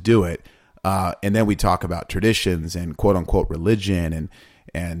forced to do it. And then we talk about traditions and quote unquote religion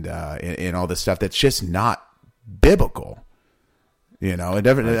and all this stuff that's just not biblical. I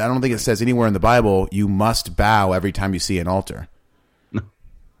don't think it says anywhere in the Bible you must bow every time you see an altar. No,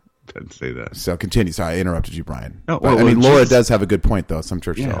 doesn't say that. So continue. Sorry, I interrupted you, Brian. No, Laura does have a good point though. Some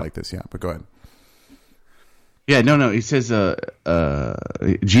churches are like this. Yeah, but go ahead. Yeah, no. He says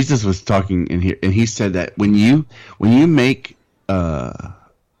Jesus was talking in here, and he said that when you make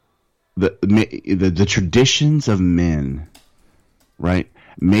the traditions of men, right,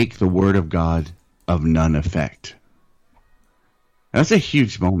 make the word of God of none effect. And that's a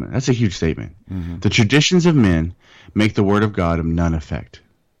huge moment. That's a huge statement. Mm-hmm. The traditions of men make the word of God of none effect.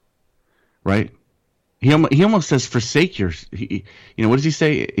 Right? He almost says, forsake your, what does he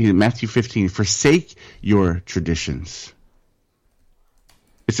say in Matthew 15? Forsake your traditions.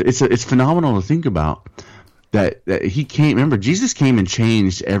 It's phenomenal to think about that he came. Remember, Jesus came and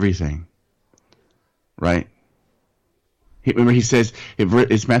changed everything. Right? Remember, he says,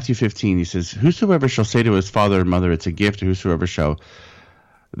 it's Matthew 15. He says, whosoever shall say to his father or mother, it's a gift, or whosoever shall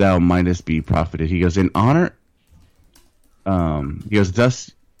thou mightest be profited. He goes, in honor. He goes,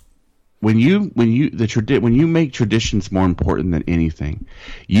 thus, when you make traditions more important than anything,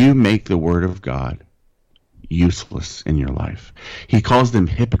 you make the word of God useless in your life. He calls them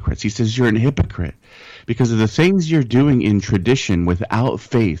hypocrites. He says you're an hypocrite because of the things you're doing in tradition without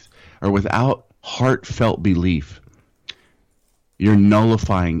faith or without heartfelt belief. You're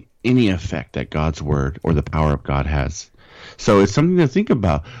nullifying any effect that God's word or the power of God has. So it's something to think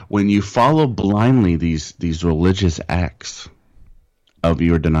about when you follow blindly these religious acts of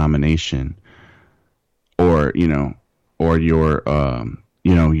your denomination, or your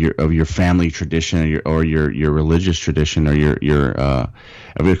family tradition, or your religious tradition, or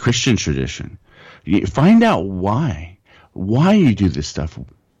your Christian tradition. You find out why you do this stuff.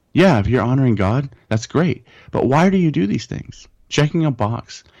 Yeah, if you're honoring God, that's great. But why do you do these things? Checking a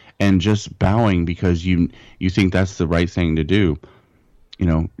box and just bowing because you think that's the right thing to do.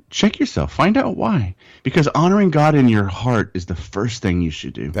 Check yourself. Find out why. Because honoring God in your heart is the first thing you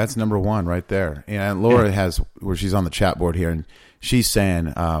should do. That's number one right there. And Laura has, where she's on the chat board here, and she's saying,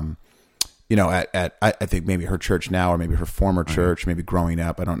 at I think maybe her church now, or maybe her former church, maybe growing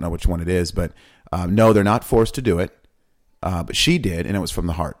up, I don't know which one it is, but no, they're not forced to do it. But she did, and it was from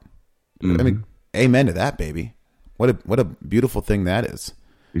the heart. Mm-hmm. I mean, amen to that, baby. What a beautiful thing that is.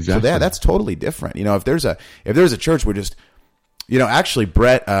 Exactly. So that's totally different. If there's a church where just, actually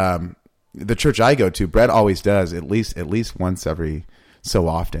Brett, the church I go to, Brett always does at least once every so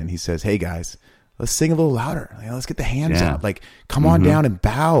often. He says, "Hey guys, let's sing a little louder. Let's get the hands out. Come on down and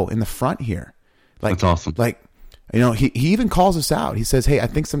bow in the front here." That's awesome. He even calls us out. He says, "Hey, I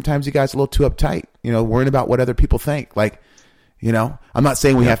think sometimes you guys are a little too uptight. Worrying about what other people think. I'm not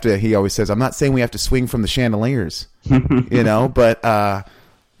saying we have to." He always says, "I'm not saying we have to swing from the chandeliers." But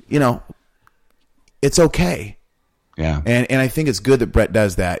it's okay. Yeah. And I think it's good that Brett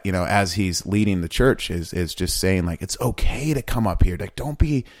does that, as he's leading the church, is just saying, it's okay to come up here. Don't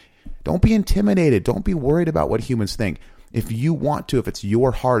be intimidated. Don't be worried about what humans think. If you want to, if it's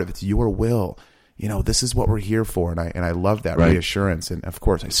your heart, if it's your will, this is what we're here for. And I love that reassurance. And of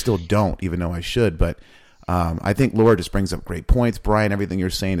course I still don't, even though I should, but I think Laura just brings up great points. Brian, everything you're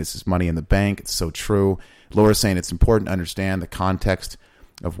saying is money in the bank. It's so true. Laura's saying it's important to understand the context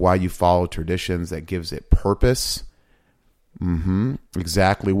of why you follow traditions. That gives it purpose. Mm-hmm.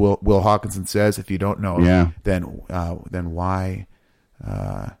 Exactly. Will Hawkinson says, if you don't know, then why?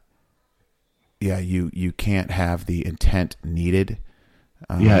 You can't have the intent needed.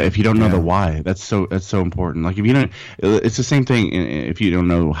 If you don't know the why, that's so important. If you don't, it's the same thing. If you don't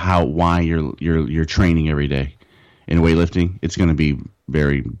know why you're training every day in weightlifting, it's going to be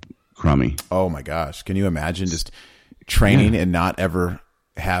very crummy. Oh my gosh. Can you imagine just training and not ever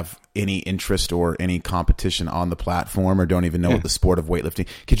have any interest or any competition on the platform, or don't even know what the sport of weightlifting?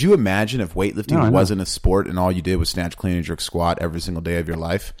 Could you imagine if weightlifting wasn't a sport and all you did was snatch, clean, and jerk, squat every single day of your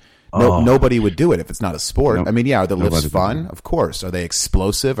life? Nobody would do it if it's not a sport. Nope. I mean, are the lifts fun? Of course. Are they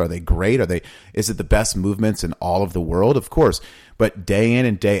explosive? Are they great? Is it the best movements in all of the world? Of course. But day in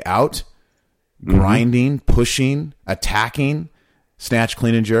and day out, grinding, pushing, attacking, snatch,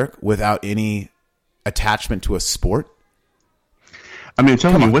 clean, and jerk without any attachment to a sport. I mean,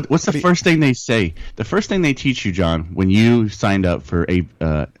 tell me, what's the first thing they say? The first thing they teach you, John, when you signed up for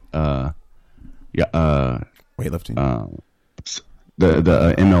weightlifting,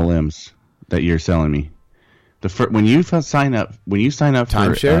 the MLMs that you're selling me, when you sign up for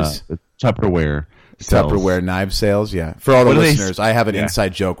timeshares, Tupperware knife sales, For all the listeners, I have an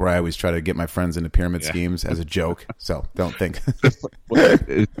inside joke where I always try to get my friends into pyramid schemes as a joke. So don't think. But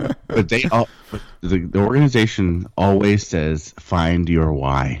the organization always says, find your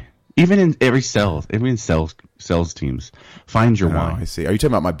why. Even in sales teams, find your why. I see. Are you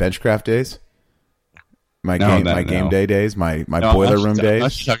talking about my Benchcraft days? My game day days, my boiler room days. I'm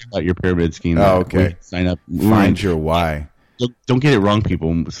not talking about your pyramid scheme. Oh, okay. Sign up. Find your why. Don't get it wrong,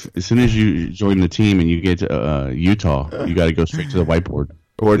 people. As soon as you join the team and you get to Utah, you got to go straight to the whiteboard.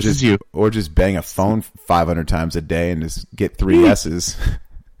 Or just bang a phone 500 times a day and just get 3 S's.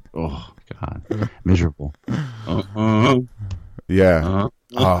 Oh God, miserable. Yeah.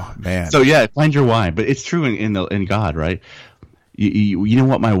 Oh man. So find your why. But it's true in God, right? You know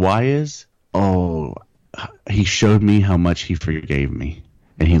what my why is? Oh, he showed me how much he forgave me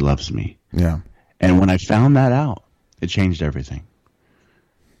and he loves me. Yeah. And when I found that out, it changed everything.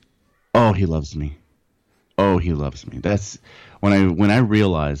 Oh, he loves me. Oh, he loves me. That's when I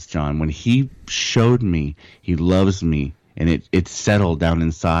realized, John, when he showed me he loves me and it settled down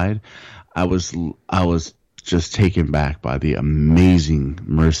inside, I was just taken back by the amazing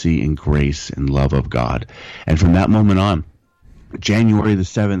mercy and grace and love of God. And from that moment on, January the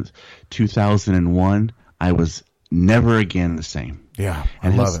 7th, 2001, I was never again the same. Yeah,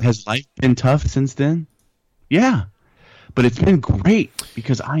 and has life been tough since then? Yeah. But it's been great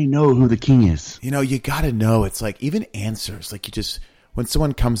because I know who the King is. You know, you got to know. It's like even answers. Like when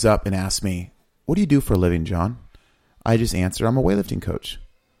someone comes up and asks me, what do you do for a living, John? I just answer, I'm a weightlifting coach.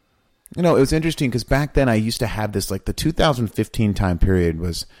 You know, it was interesting because back then I used to have this, like the 2015 time period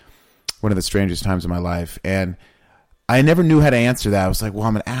was one of the strangest times of my life. And I never knew how to answer that. I was like, well,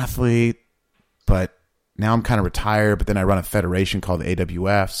 I'm an athlete, but now I'm kind of retired. But then I run a federation called the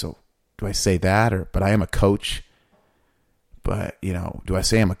AWF. So do I say that? But I am a coach. But, you know, do I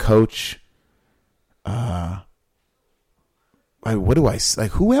say I'm a coach? What do I,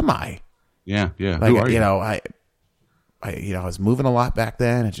 like, who am I? Yeah. Like, who are you? You know, I was moving a lot back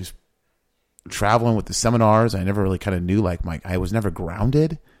then and just traveling with the seminars. I never really kind of knew, like, I was never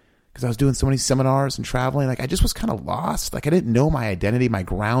grounded because I was doing so many seminars and traveling. Like, I just was kind of lost. Like, I didn't know my identity. My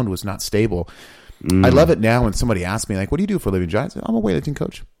ground was not stable. I love it now when somebody asks me, like, what do you do for a living, John? I say, I'm a weightlifting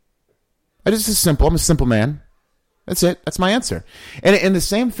coach. I'm a simple man. That's it. That's my answer. And the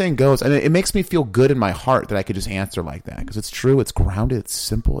same thing goes, and it makes me feel good in my heart that I could just answer like that because it's true. It's grounded. It's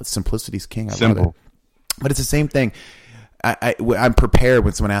simple. It's simplicity's king. I love it. But it's the same thing. I'm prepared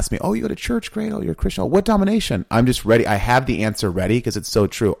when someone asks me, oh, you go to church? Great. Oh, you're a Christian. Oh, what domination? I'm just ready. I have the answer ready because it's so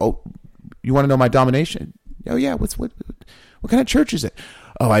true. Oh, you want to know my domination? Oh, yeah. What kind of church is it?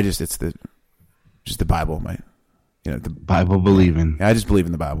 Oh, it's just the Bible. The Bible believing. I just believe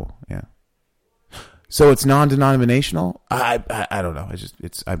in the Bible. Yeah. So it's non-denominational. I don't know.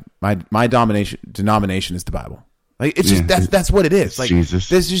 My denomination is the Bible. Like it's just that's what it is. Like Jesus.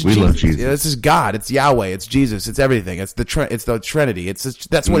 This is we Jesus. love Jesus. This is God. It's Yahweh. It's Jesus. It's everything. It's the Trinity.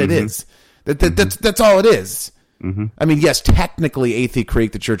 That's what it is. That's all it is. Mm-hmm. I mean, yes, technically, Athey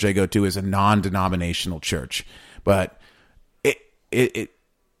Creek, the church I go to, is a non-denominational church, but it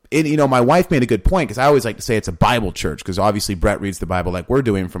you know, my wife made a good point because I always like to say it's a Bible church because obviously Brett reads the Bible like we're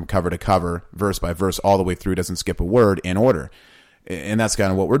doing from cover to cover, verse by verse, all the way through, doesn't skip a word in order. And that's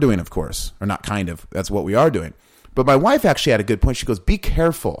kind of what we're doing, of course, or not kind of, that's what we are doing. But my wife actually had a good point. She goes, be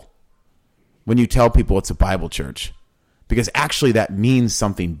careful when you tell people it's a Bible church because actually that means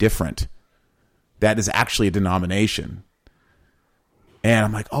something different. That is actually a denomination. And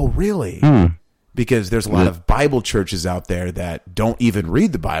I'm like, oh, really? Because there's a lot of Bible churches out there that don't even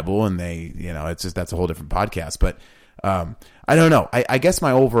read the Bible, and they, you know, it's just that's a whole different podcast. But I don't know. I guess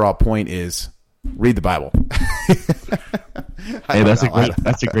my overall point is read the Bible. Hey, that's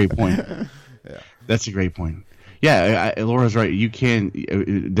a great point. Yeah. That's a great point. Yeah, Laura's right. You can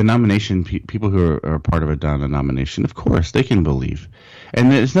denomination people who are part of a denomination, of course, they can believe,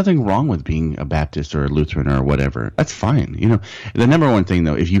 and there's nothing wrong with being a Baptist or a Lutheran or whatever. That's fine. You know, the number one thing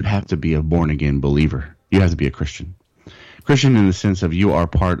though, if you have to be a born again believer, you have to be a Christian. Christian in the sense of you are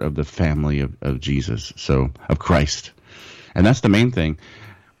part of the family of Jesus, so of Christ, and that's the main thing.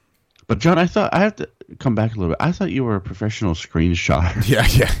 But John, I thought I have to come back a little bit. I thought you were a professional screenshotter. Yeah.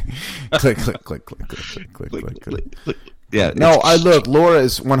 click. Yeah. No, look, Laura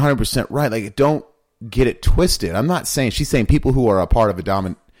is 100% right. Like, don't get it twisted. I'm not saying, she's saying people who are a part of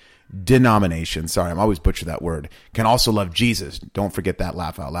a denomination, sorry, I'm always butcher that word, can also love Jesus. Don't forget that,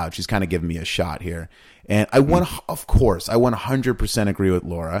 laugh out loud. She's kind of giving me a shot here. And of course, I 100% agree with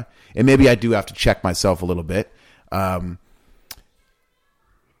Laura. And maybe I do have to check myself a little bit.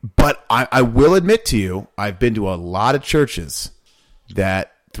 But I will admit to you, I've been to a lot of churches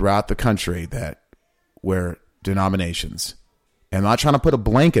that throughout the country that were denominations. And I'm not trying to put a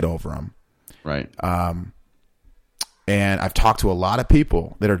blanket over them. Right. And I've talked to a lot of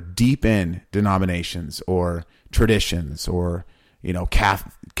people that are deep in denominations or traditions or, you know,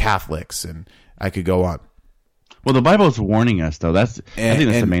 Catholics, and I could go on. Well, the Bible is warning us, though. I think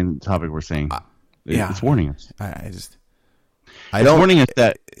that's the main topic we're saying. It's warning us. It's warning us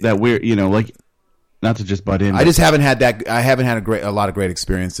that we're, you know, like, not to just butt in. I just haven't had that. I haven't had a lot of great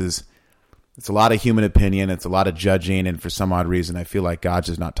experiences. It's a lot of human opinion. It's a lot of judging, and for some odd reason, I feel like God's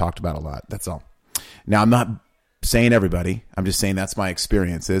just not talked about a lot. That's all. Now, I'm not saying everybody. I'm just saying that's my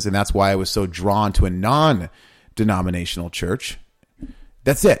experiences, and that's why I was so drawn to a non-denominational church.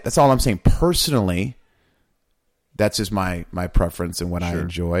 That's it. That's all I'm saying. Personally, That's just my preference and what I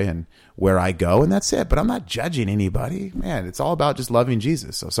enjoy and where I go, and that's it. But I'm not judging anybody, man. It's all about just loving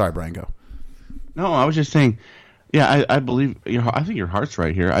Jesus. So sorry, Brian, go. No, I was just saying. Yeah, I believe. I think your heart's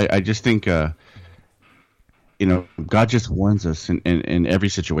right here. I just think. God just warns us in every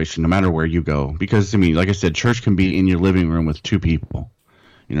situation, no matter where you go. Because, I mean, like I said, church can be in your living room with two people,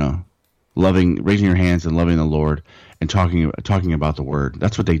 raising your hands and loving the Lord and talking about the Word.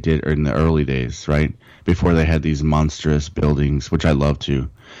 That's what they did in the early days, right? Before they had these monstrous buildings, which I love too.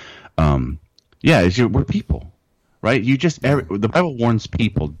 We're people, right? The Bible warns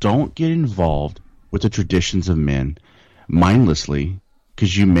people, don't get involved with the traditions of men mindlessly,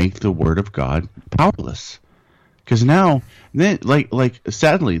 because you make the Word of God powerless. Because now,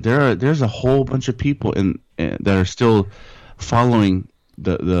 sadly, there's a whole bunch of people that are still following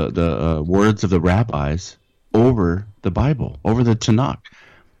the words of the rabbis over the Bible, over the Tanakh,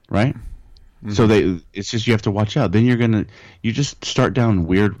 right? Mm-hmm. So it's just, you have to watch out. Then you just start down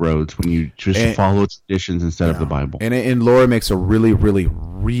weird roads when you just follow traditions instead of the Bible. And Laura makes a really, really,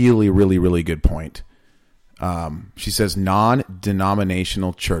 really, really, really good point. She says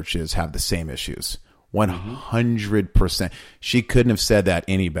non-denominational churches have the same issues. 100%. She couldn't have said that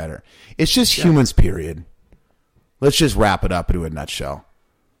any better. It's just humans, period. Let's just wrap it up into a nutshell.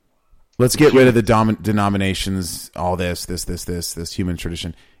 Let's get rid of the denominations, all this human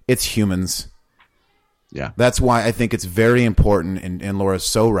tradition. It's humans. Yeah. That's why I think it's very important, and Laura's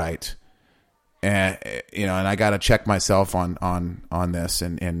so right. And I got to check myself on this,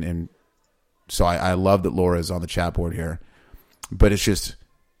 and so I love that Laura is on the chat board here. But it's just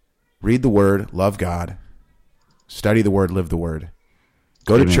read the Word, love God, study the Word, live the Word.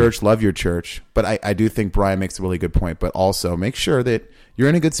 Go to church, love your church. But I do think Brian makes a really good point. But also make sure that you're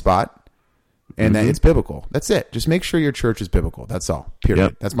in a good spot and that it's biblical. That's it. Just make sure your church is biblical. That's all. Period.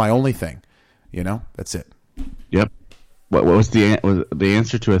 Yep. That's my only thing. That's it. Yep. What was the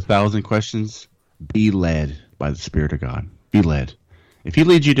answer to 1,000 questions? Be led by the Spirit of God. Be led. If He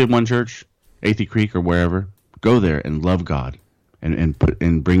leads you to one church, Athey Creek or wherever, go there and love God. And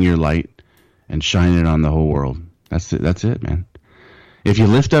bring your light and shine it on the whole world. That's it, man. If you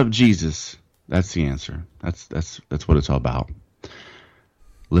lift up Jesus, that's the answer. That's what it's all about.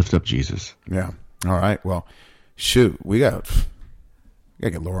 Lift up Jesus. Yeah. All right. Well, shoot, we got to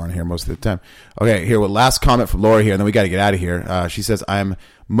get Laura on here most of the time. Okay, here, last comment from Laura here, and then we got to get out of here. She says, I'm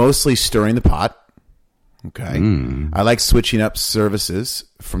mostly stirring the pot. Okay. I like switching up services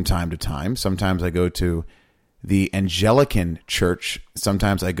from time to time. Sometimes I go to the Anglican church.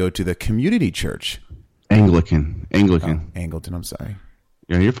 Sometimes I go to the community church. Anglican. Angleton, I'm sorry.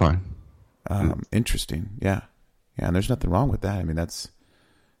 Yeah, you're fine. Interesting. Yeah. Yeah, and there's nothing wrong with that. I mean,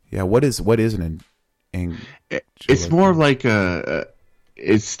 what is an It's more like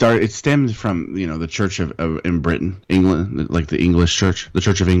it stemmed from, the church in Britain, England, like the English church, the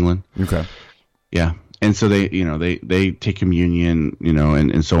Church of England. Okay. Yeah. And so they take communion,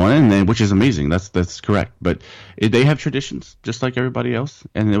 and so on, and which is amazing. That's correct. But they have traditions just like everybody else,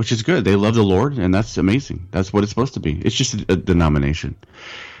 and which is good. They love the Lord, and that's amazing. That's what it's supposed to be. It's just a denomination,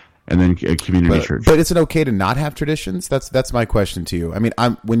 and then a community church. But is it okay to not have traditions? That's my question to you. I mean,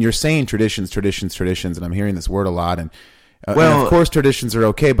 when you're saying traditions, and I'm hearing this word a lot, and of course traditions are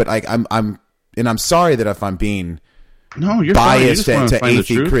okay. But I'm sorry that if I'm being you're biased to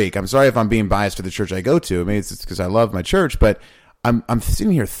Athey Creek. I'm sorry if I'm being biased to the church I go to. I mean, it's because I love my church, but I'm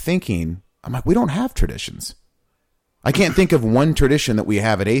sitting here thinking, I'm like, we don't have traditions. I can't think of one tradition that we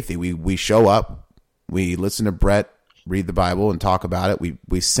have at Athey. We show up, we listen to Brett read the Bible and talk about it.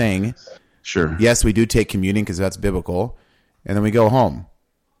 We sing. Sure. Yes, we do take communion because that's biblical, and then we go home.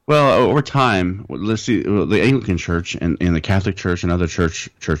 Well, over time, let's see, the Anglican Church and the Catholic Church and other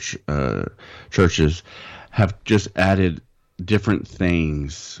churches have just added different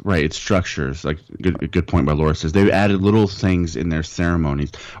things, right? It's structures. Like a good point by Laura says they've added little things in their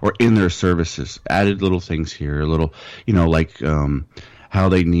ceremonies or in their services. Added little things here, how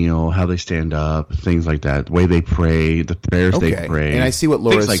they kneel, how they stand up, things like that. The way they pray, the prayers they pray. And I see what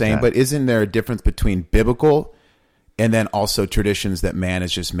Laura's saying, but isn't there a difference between biblical and then also traditions that man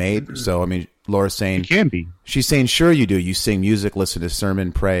has just made? So I mean, Laura's saying it can be. She's saying, sure, you do. You sing music, listen to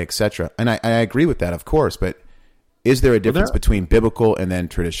sermon, pray, etc. And I agree with that, of course. But is there a difference between biblical and then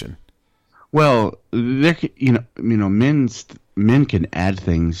tradition? Well, there, men can add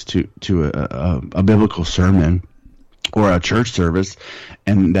things to a biblical sermon or a church service,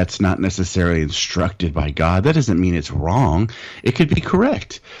 and that's not necessarily instructed by God. That doesn't mean it's wrong. It could be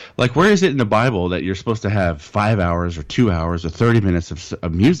correct. Like, where is it in the Bible that you're supposed to have 5 hours or 2 hours or 30 minutes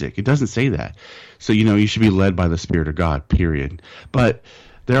of music? It doesn't say that. So, you should be led by the Spirit of God, period. But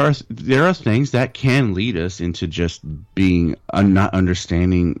there are things that can lead us into just being not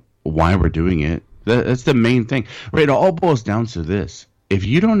understanding why we're doing it. That's the main thing, right? It all boils down to this: if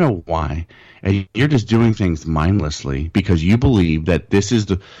you don't know why, and you're just doing things mindlessly because you believe that this is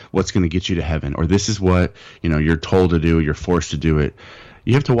what's going to get you to heaven, or this is what you're told to do, you're forced to do it.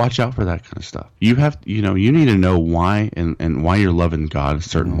 You have to watch out for that kind of stuff. You need to know why and why you're loving God a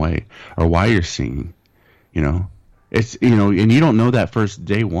certain way, or why you're singing. It's and you don't know that first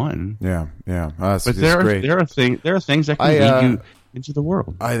day one. Yeah. But there are things that can lead you into the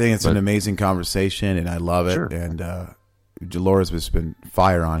world. I think it's an amazing conversation, and I love it. Sure. And Laura's just been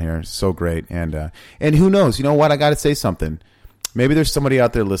fire on here. So great. And who knows? You know what? I got to say something. Maybe there's somebody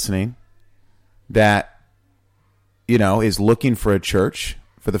out there listening that is looking for a church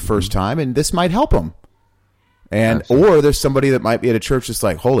for the first time, and this might help them. And or there's somebody that might be at a church that's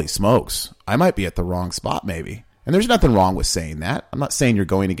like, holy smokes, I might be at the wrong spot maybe. And there's nothing wrong with saying that. I'm not saying you're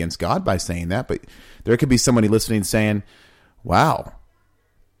going against God by saying that, but there could be somebody listening saying, wow,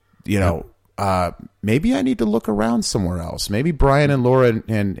 maybe I need to look around somewhere else. Maybe Brian and Laura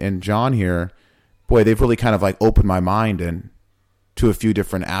and John here, boy, they've really kind of like opened my mind and to a few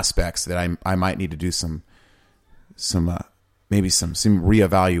different aspects that I might need to do some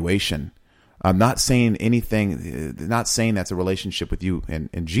reevaluation. I'm not saying anything, not saying that's a relationship with you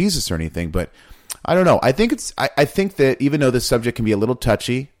and Jesus or anything, but I don't know. I think that even though this subject can be a little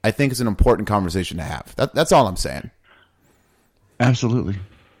touchy, I think it's an important conversation to have. That's all I'm saying. Absolutely.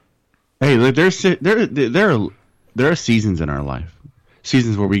 Hey, there are seasons in our life,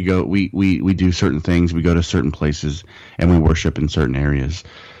 seasons where we go, we do certain things, we go to certain places, and we worship in certain areas.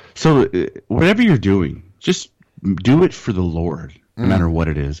 So whatever you're doing, just do it for the Lord, no matter what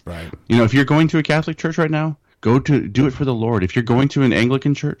it is. Right. If you're going to a Catholic church right now, do it for the Lord. If you're going to an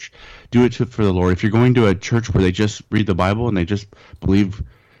Anglican church, do it for the Lord. If you're going to a church where they just read the Bible and they just believe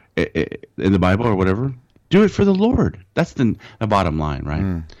in the Bible or whatever, do it for the Lord. That's the bottom line,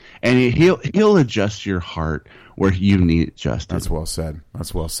 right? And he'll adjust your heart where you need adjusted. That's well said.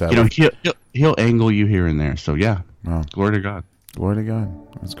 He'll angle you here and there. So yeah, glory to God. Glory to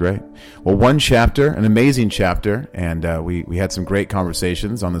God. That's great. Well, one chapter, an amazing chapter, and we had some great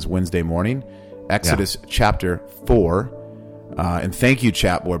conversations on this Wednesday morning. Exodus chapter 4. And thank you,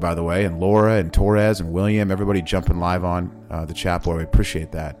 Chat Board, by the way, and Laura and Torres and William, everybody jumping live on the Chat Board. We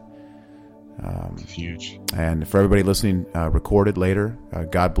appreciate that. It's huge. And for everybody listening recorded later,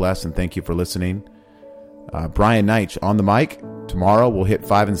 God bless and thank you for listening. Brian Knight on the mic. Tomorrow we'll hit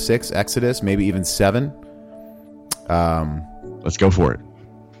 5 and 6, Exodus, maybe even 7. Let's go for it.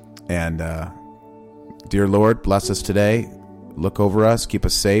 And dear Lord, bless us today. Look over us. Keep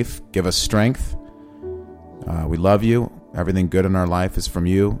us safe. Give us strength. We love you. Everything good in our life is from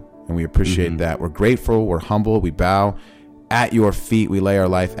you, and we appreciate that. We're grateful. We're humble. We bow at your feet. We lay our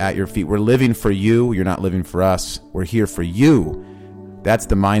life at your feet. We're living for you. You're not living for us. We're here for you. That's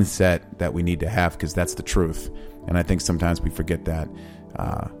the mindset that we need to have, because that's the truth. And I think sometimes we forget that.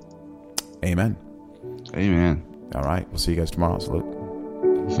 Amen. Amen. All right. We'll see you guys tomorrow.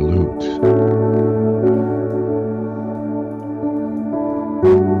 Salute. Salute.